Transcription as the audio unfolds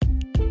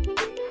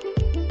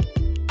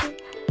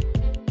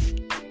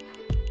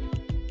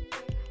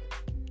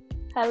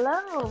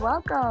Hello,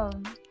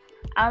 welcome.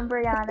 I'm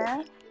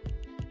Brianna,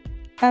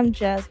 I'm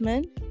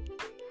Jasmine.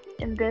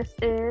 and this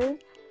is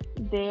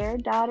Their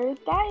Daughter's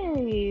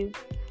Diaries.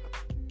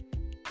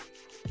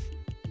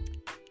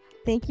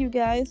 Thank you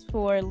guys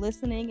for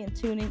listening and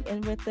tuning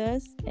in with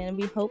us, and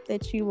we hope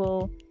that you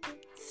will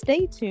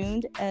stay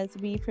tuned as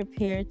we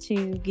prepare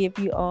to give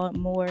you all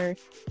more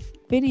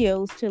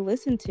videos to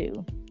listen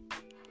to.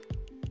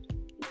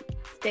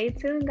 Stay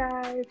tuned,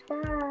 guys.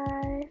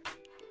 Bye.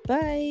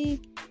 Bye.